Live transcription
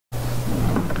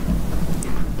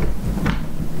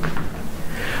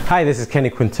Hi, this is Kenny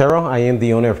Quintero. I am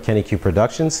the owner of Kenny Q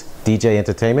Productions, DJ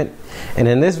Entertainment. And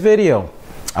in this video,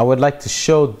 I would like to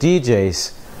show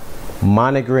DJs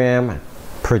Monogram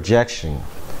Projection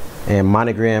and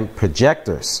Monogram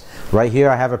Projectors. Right here,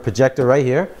 I have a projector right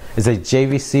here. It's a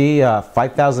JVC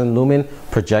 5000 lumen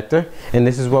projector. And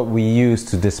this is what we use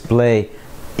to display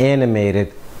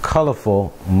animated,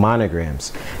 colorful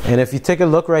monograms. And if you take a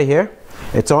look right here,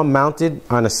 it's all mounted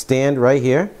on a stand right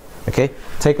here. Okay,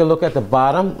 take a look at the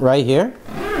bottom right here,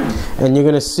 and you're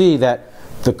going to see that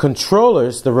the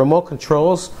controllers, the remote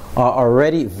controls, are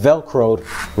already velcroed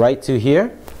right to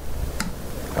here.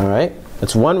 All right,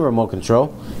 that's one remote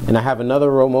control, and I have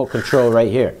another remote control right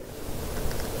here.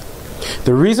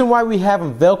 The reason why we have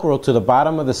them velcroed to the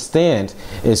bottom of the stand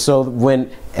is so when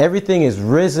everything is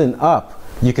risen up,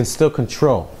 you can still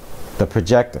control the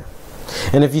projector.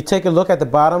 And if you take a look at the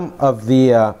bottom of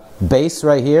the base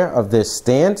right here of this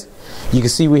stand, you can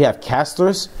see we have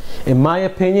casters. In my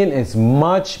opinion, it's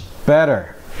much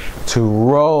better to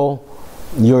roll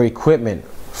your equipment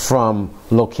from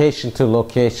location to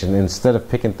location instead of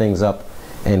picking things up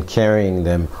and carrying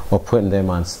them or putting them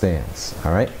on stands.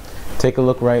 All right, take a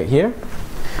look right here,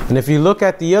 and if you look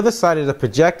at the other side of the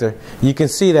projector, you can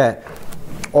see that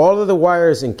all of the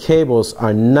wires and cables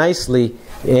are nicely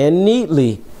and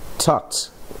neatly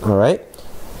tucked. All right,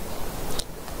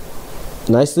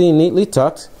 nicely and neatly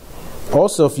tucked.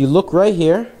 Also, if you look right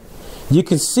here, you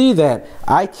can see that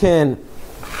I can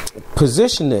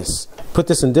position this, put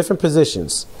this in different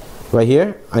positions. Right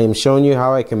here, I am showing you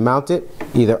how I can mount it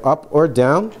either up or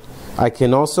down. I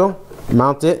can also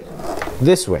mount it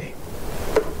this way.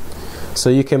 So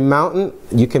you can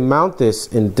mount this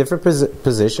in different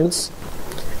positions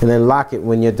and then lock it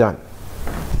when you're done.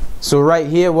 So right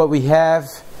here, what we have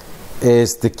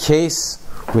is the case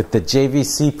with the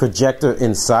JVC projector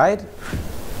inside.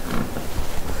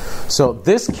 So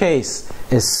this case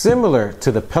is similar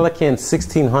to the Pelican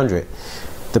 1600.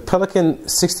 The Pelican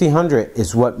 1600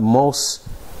 is what most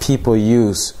people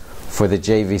use for the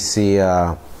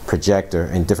JVC projector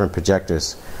and different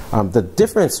projectors. The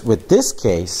difference with this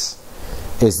case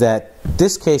is that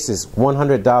this case is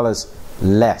 $100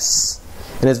 less.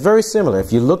 And it's very similar.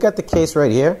 If you look at the case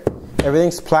right here,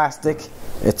 everything's plastic,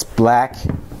 it's black.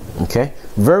 Okay,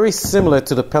 very similar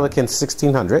to the Pelican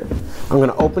 1600. I'm going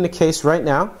to open the case right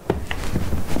now.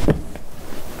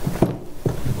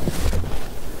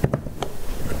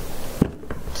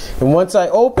 And once I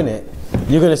open it,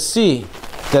 you're going to see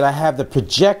that I have the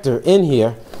projector in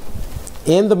here,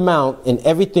 and the mount, and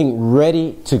everything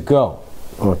ready to go.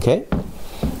 Okay,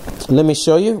 let me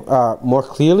show you more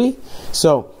clearly.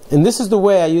 So, and this is the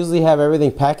way I usually have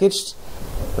everything packaged,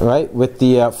 right, with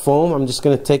the foam. I'm just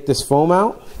going to take this foam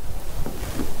out.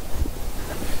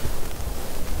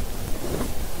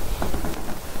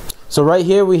 So right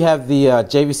here we have the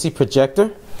JVC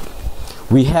projector.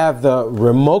 We have the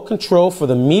remote control for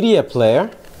the media player,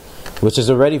 which is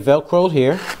already velcroed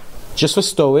here, just for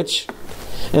stowage.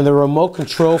 And the remote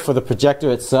control for the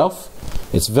projector itself.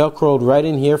 It's velcroed right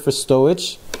in here for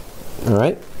stowage. All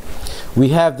right. We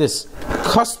have this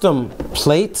custom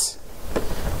plate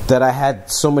that I had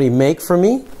somebody make for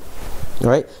me. All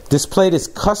right. This plate is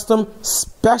custom,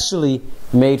 specially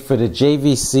made for the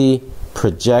JVC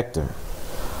projector.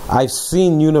 I've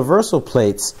seen universal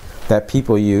plates that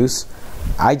people use.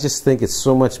 I just think it's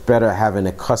so much better having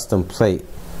a custom plate.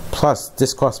 Plus,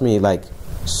 this cost me like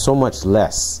so much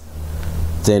less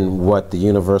than what the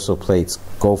universal plates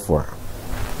go for.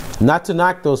 Not to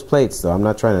knock those plates though, I'm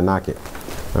not trying to knock it.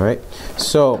 All right,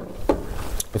 so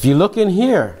if you look in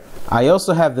here, I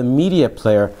also have the media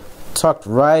player tucked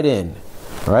right in.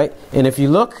 All right, and if you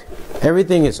look,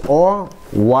 everything is all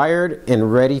wired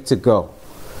and ready to go.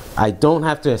 I don't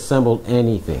have to assemble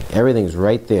anything. Everything's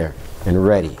right there and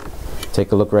ready.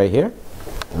 Take a look right here.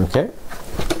 Okay.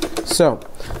 So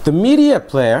the media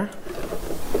player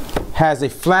has a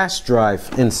flash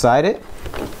drive inside it.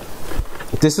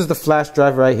 This is the flash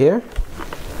drive right here.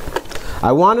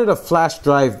 I wanted a flash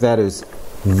drive that is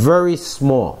very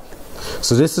small.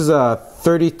 So this is a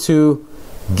 32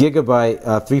 gigabyte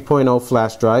 3.0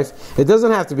 flash drive. It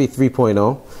doesn't have to be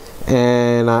 3.0.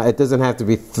 And it doesn't have to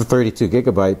be 32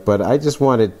 gigabyte, but I just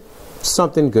wanted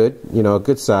something good, you know, a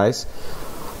good size.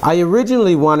 I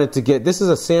originally wanted to get, this is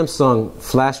a Samsung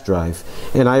flash drive,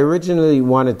 and I originally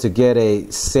wanted to get a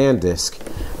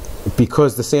SanDisk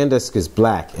because the SanDisk is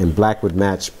black, and black would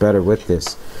match better with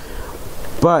this.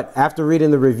 But after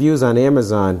reading the reviews on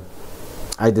Amazon,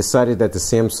 I decided that the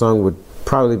Samsung would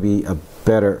probably be a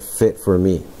better fit for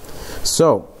me.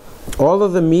 So all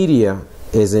of the media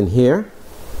is in here.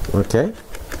 Okay.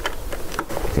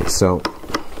 Okay, so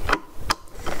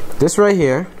this right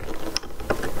here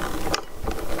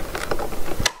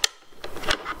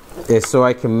is so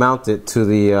I can mount it to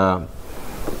the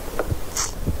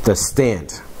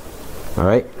stand. All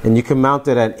right, and you can mount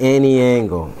it at any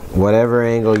angle, whatever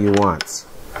angle you want.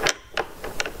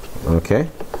 Okay,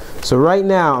 so right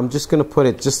now I'm just going to put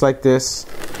it just like this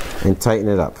and tighten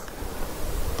it up.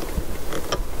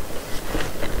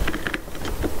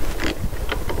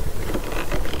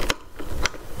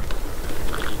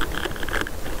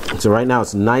 So right now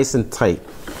it's nice and tight.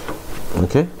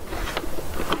 Okay.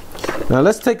 Now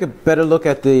let's take a better look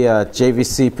at the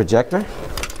JVC projector.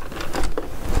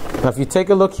 Now if you take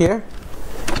a look here,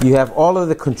 you have all of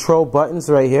the control buttons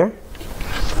right here.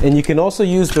 And you can also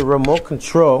use the remote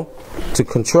control to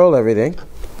control everything.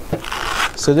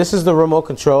 So this is the remote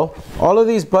control. All of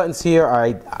these buttons here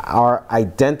are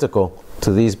identical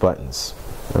to these buttons.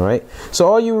 All right. So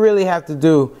all you really have to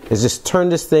do is just turn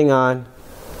this thing on,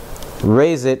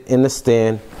 raise it in the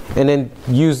stand, and then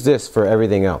use this for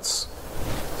everything else.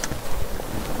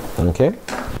 Okay.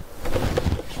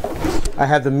 I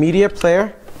have the media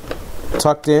player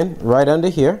tucked in right under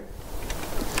here,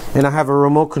 and I have a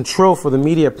remote control for the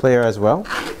media player as well.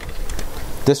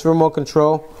 This remote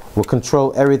control will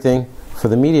control everything for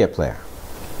the media player.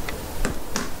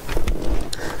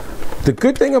 The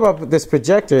good thing about this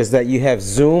projector is that you have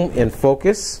zoom and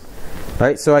focus,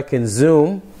 right? So I can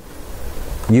zoom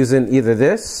using either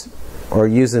this or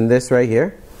using this right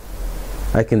here.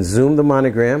 I can zoom the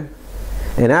monogram,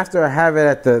 and after I have it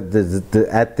at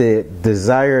the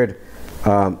desired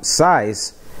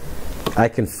size, I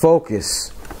can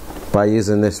focus by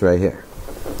using this right here.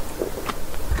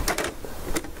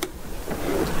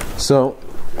 So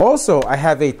also I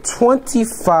have a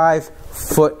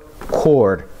 25-foot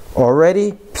cord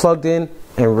already plugged in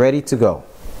and ready to go.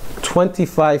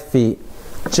 25 feet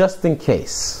just in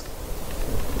case.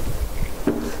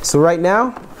 So right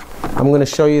now I'm going to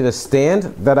show you the stand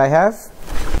that I have.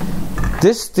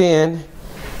 This stand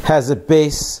has a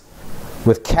base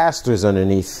with casters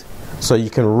underneath, so you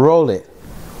can roll it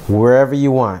wherever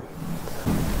you want.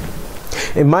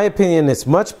 In my opinion, it's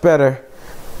much better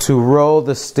to roll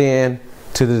the stand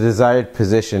to the desired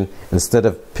position instead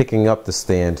of picking up the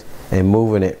stand and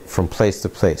moving it from place to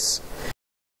place.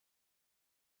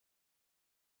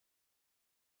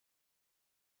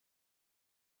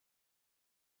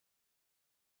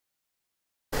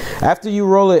 After you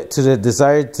roll it to the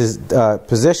desired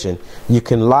position, you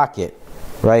can lock it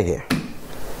right here.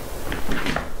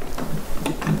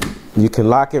 You can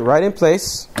lock it right in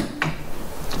place,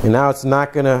 and now it's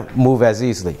not going to move as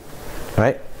easily,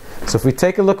 right? So if we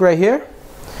take a look right here,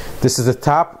 this is the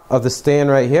top of the stand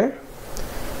right here.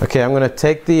 Okay, I'm going to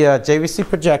take the JVC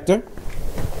projector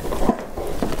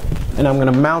and I'm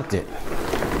going to mount it.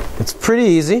 It's pretty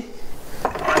easy.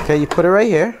 Okay, you put it right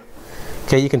here.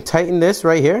 Okay, you can tighten this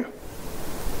right here.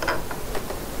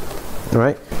 All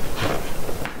right.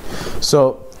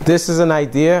 So this is an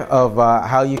idea of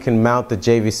how you can mount the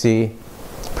JVC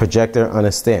projector on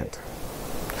a stand.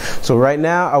 So right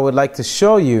now I would like to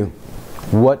show you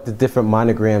what the different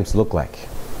monograms look like.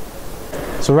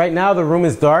 So right now the room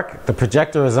is dark, the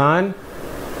projector is on,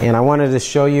 and I wanted to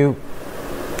show you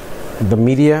the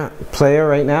media player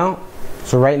right now.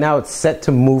 So right now it's set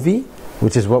to movie,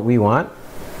 which is what we want.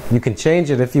 You can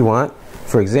change it if you want.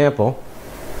 For example,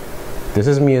 this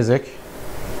is music,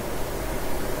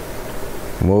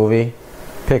 movie,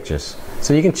 pictures.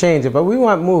 So you can change it, but we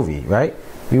want movie, right?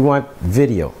 We want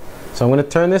video. So I'm going to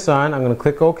turn this on. I'm going to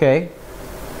click OK.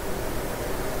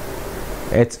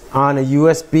 It's on a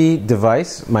USB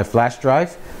device, my flash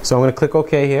drive. So I'm going to click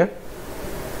OK here.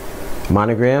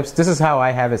 Monograms. This is how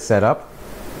I have it set up.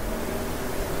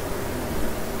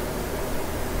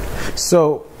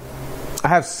 So I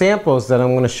have samples that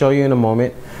I'm going to show you in a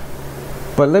moment.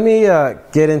 But let me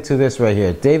get into this right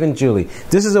here. Dave and Julie.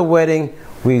 This is a wedding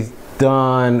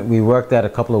we worked at a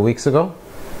couple of weeks ago.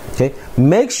 Okay.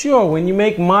 Make sure when you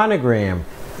make monograms,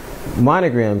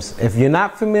 if you're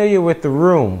not familiar with the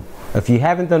room, if you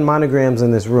haven't done monograms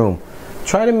in this room,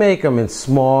 try to make them in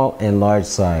small and large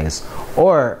size,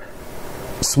 or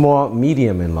small,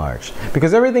 medium, and large.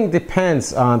 Because everything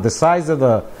depends on the size of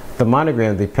the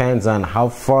monogram, depends on how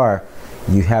far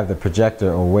you have the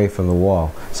projector away from the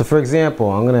wall. So for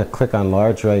example, I'm going to click on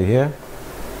large right here.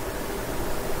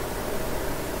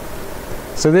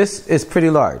 So this is pretty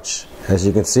large, as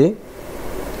you can see.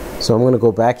 So I'm going to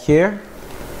go back here,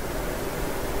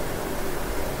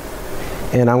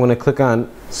 and I'm going to click on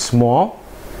small,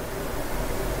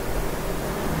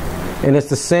 and it's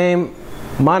the same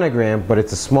monogram, but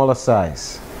it's a smaller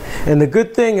size. And the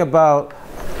good thing about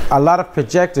a lot of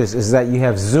projectors is that you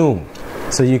have zoom.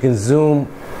 So you can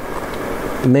zoom,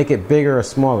 make it bigger or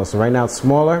smaller. So right now it's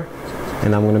smaller,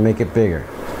 and I'm going to make it bigger.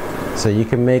 So you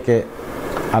can make it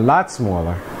a lot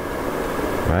smaller,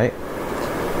 right?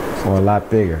 Or a lot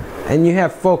bigger. And you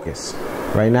have focus.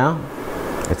 Right now,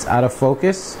 it's out of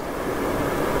focus.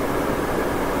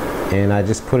 And I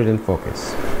just put it in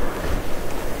focus.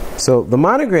 So the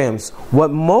monograms,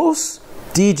 what most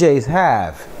DJs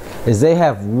have is they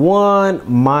have one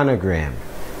monogram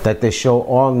that they show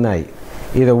all night.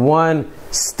 Either one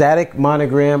static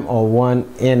monogram or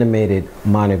one animated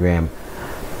monogram.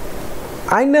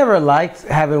 I never liked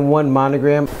having one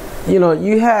monogram. You know,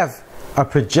 you have a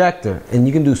projector and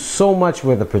you can do so much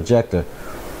with a projector.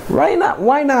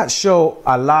 Why not show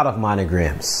a lot of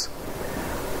monograms?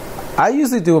 I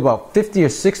usually do about 50 or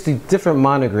 60 different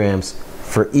monograms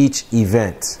for each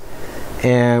event.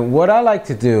 And what I like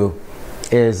to do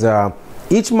is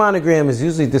each monogram is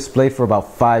usually displayed for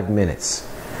about 5 minutes.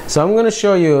 So I'm going to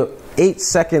show you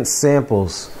 8-second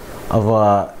samples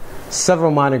of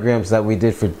several monograms that we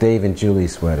did for Dave and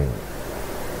Julie's wedding.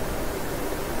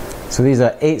 So these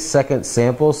are 8-second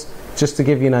samples just to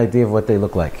give you an idea of what they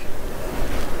look like.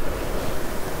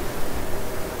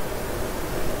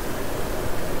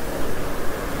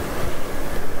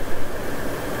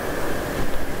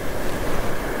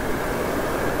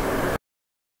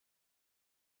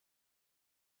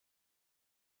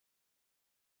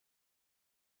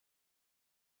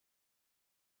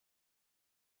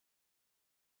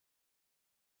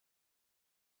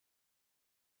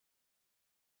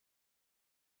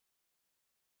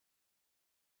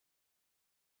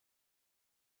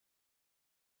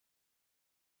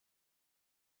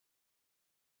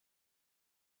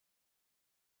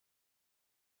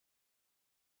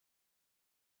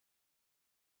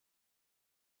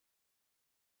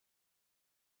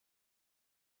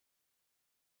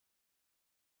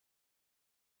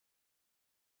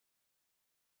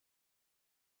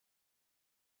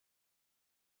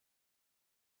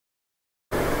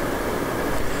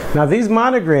 Now these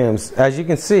monograms, as you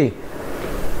can see,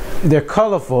 they're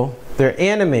colorful, they're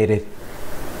animated,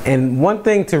 and one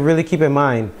thing to really keep in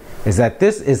mind is that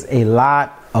this is a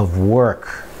lot of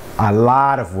work. A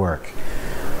lot of work.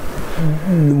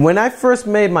 When I first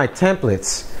made my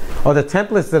templates, or the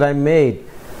templates that I made,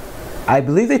 I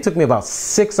believe they took me about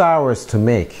 6 hours to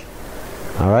make.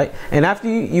 Alright? And after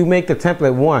you make the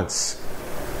template once,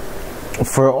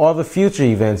 for all the future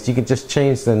events, you can just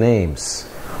change the names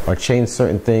or change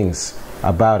certain things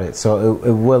about it. So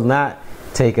it will not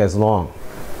take as long.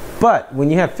 But when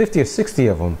you have 50 or 60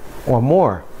 of them or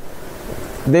more,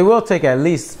 they will take at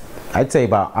least, I'd say,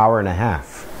 about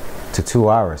 1.5 to 2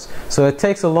 hours. So it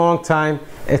takes a long time.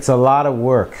 It's a lot of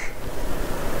work.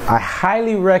 I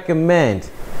highly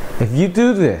recommend, if you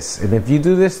do this, and if you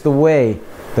do this the way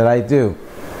that I do,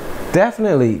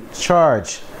 definitely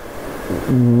charge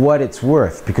what it's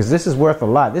worth, because this is worth a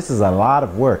lot. This is a lot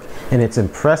of work and it's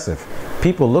impressive.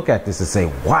 People look at this and say,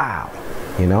 wow,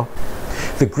 you know.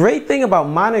 The great thing about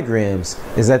monograms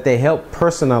is that they help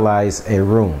personalize a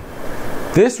room.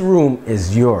 This room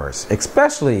is yours,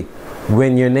 especially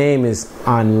when your name is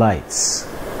on lights.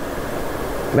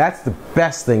 That's the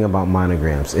best thing about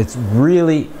monograms. It's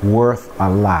really worth a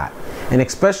lot. And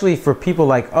especially for people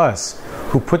like us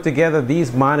who put together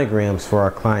these monograms for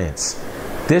our clients.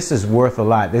 This is worth a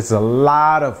lot. It's a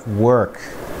lot of work.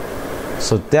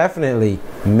 So definitely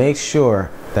make sure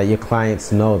that your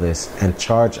clients know this and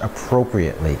charge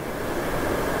appropriately.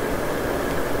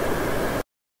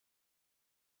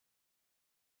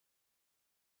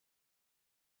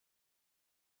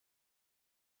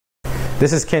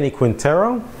 This is Kenny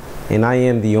Quintero, and I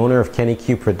am the owner of Kenny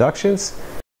Q Productions.